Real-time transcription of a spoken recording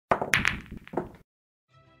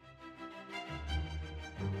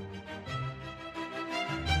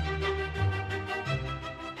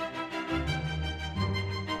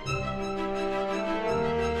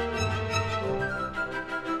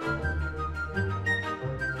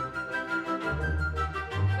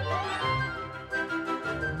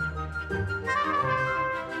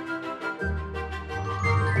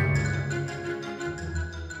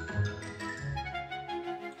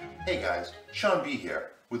Sean B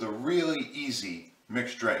here with a really easy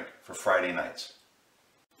mixed drink for Friday nights.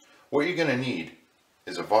 What you're going to need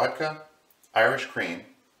is a vodka, Irish cream,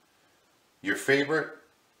 your favorite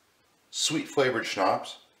sweet flavored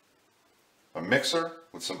schnapps, a mixer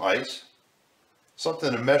with some ice,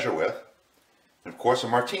 something to measure with, and of course a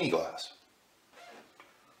martini glass.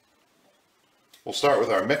 We'll start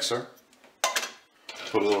with our mixer.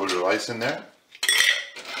 Put a little bit of ice in there.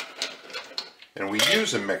 And we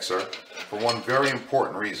use a mixer for one very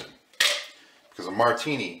important reason, because a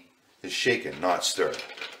martini is shaken, not stirred.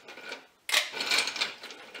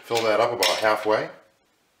 Fill that up about halfway.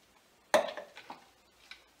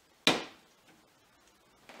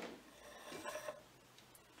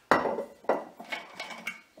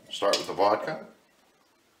 Start with the vodka.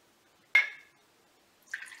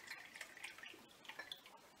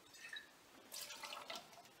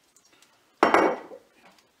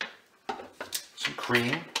 Some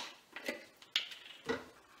cream.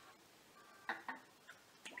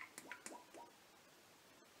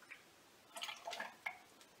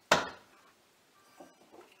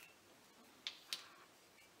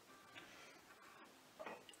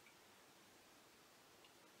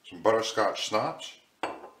 Some butterscotch schnapps.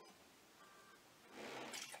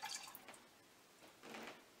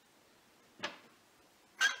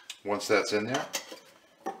 Once that's in there,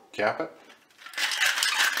 cap it,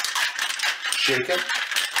 shake it,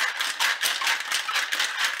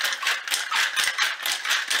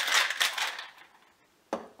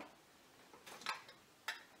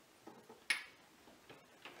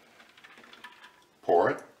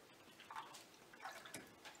 pour it,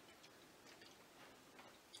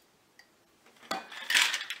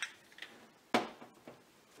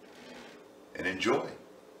 and enjoy.